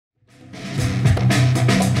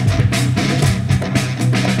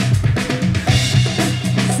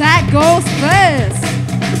goes first.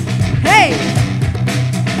 Hey.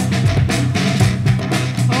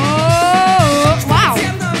 Oh, wow.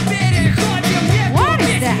 What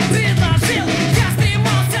is that?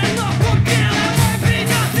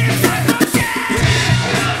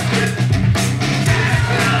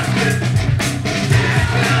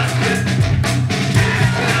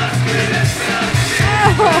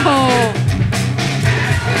 Oh.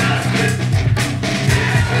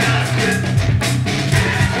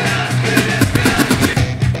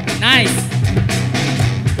 Nice.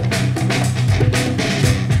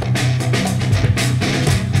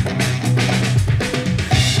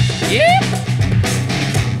 Yeah.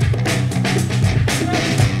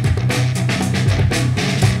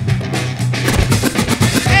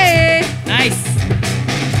 Hey. Nice.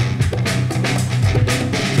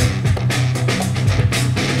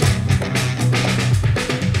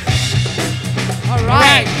 All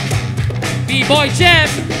right. B-boy jam.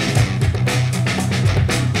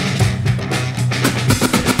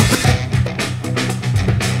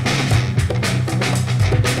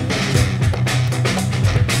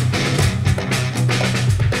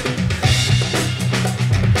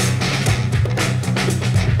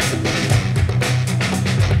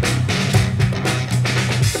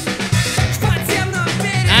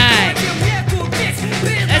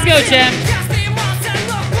 Let's go, Jam.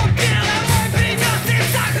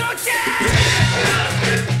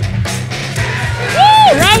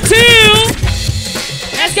 Woo! Round 2.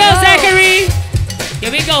 Let's go, Zachary.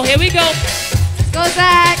 Here we go, here we go. Let's go,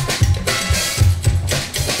 Zach.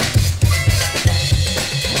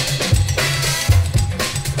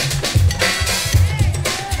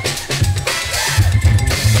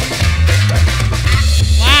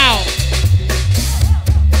 Wow.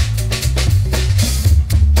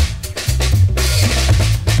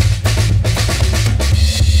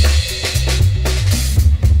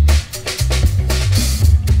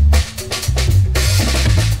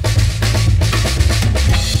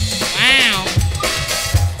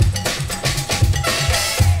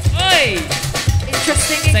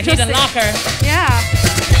 Interesting. It's a hidden locker. Yeah.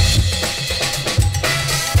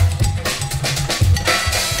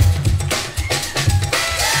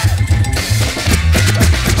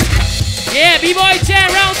 Yeah, B-boy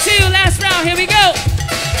jam, round 2, last round, here we go.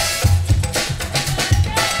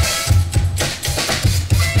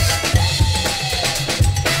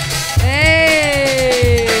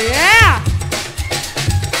 Hey, yeah.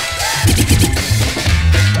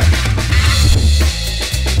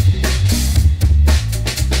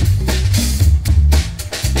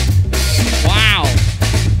 Wow.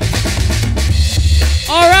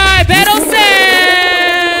 All right, battle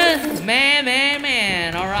set.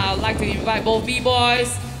 Man. All right, I'd like to invite both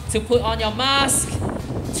B-boys to put on your mask.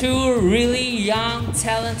 Two really young,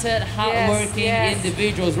 talented, hardworking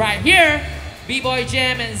individuals right here. B-boy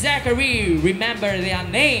Jam and Zachary. Remember their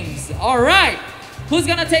names. All right. Who's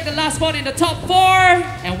gonna take the last spot in the top 4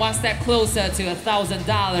 and one step closer to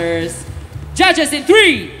 $1,000? Judges in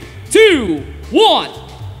 3, 2, 1.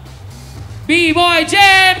 B-boy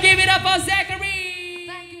Jam, give it up for Zachary.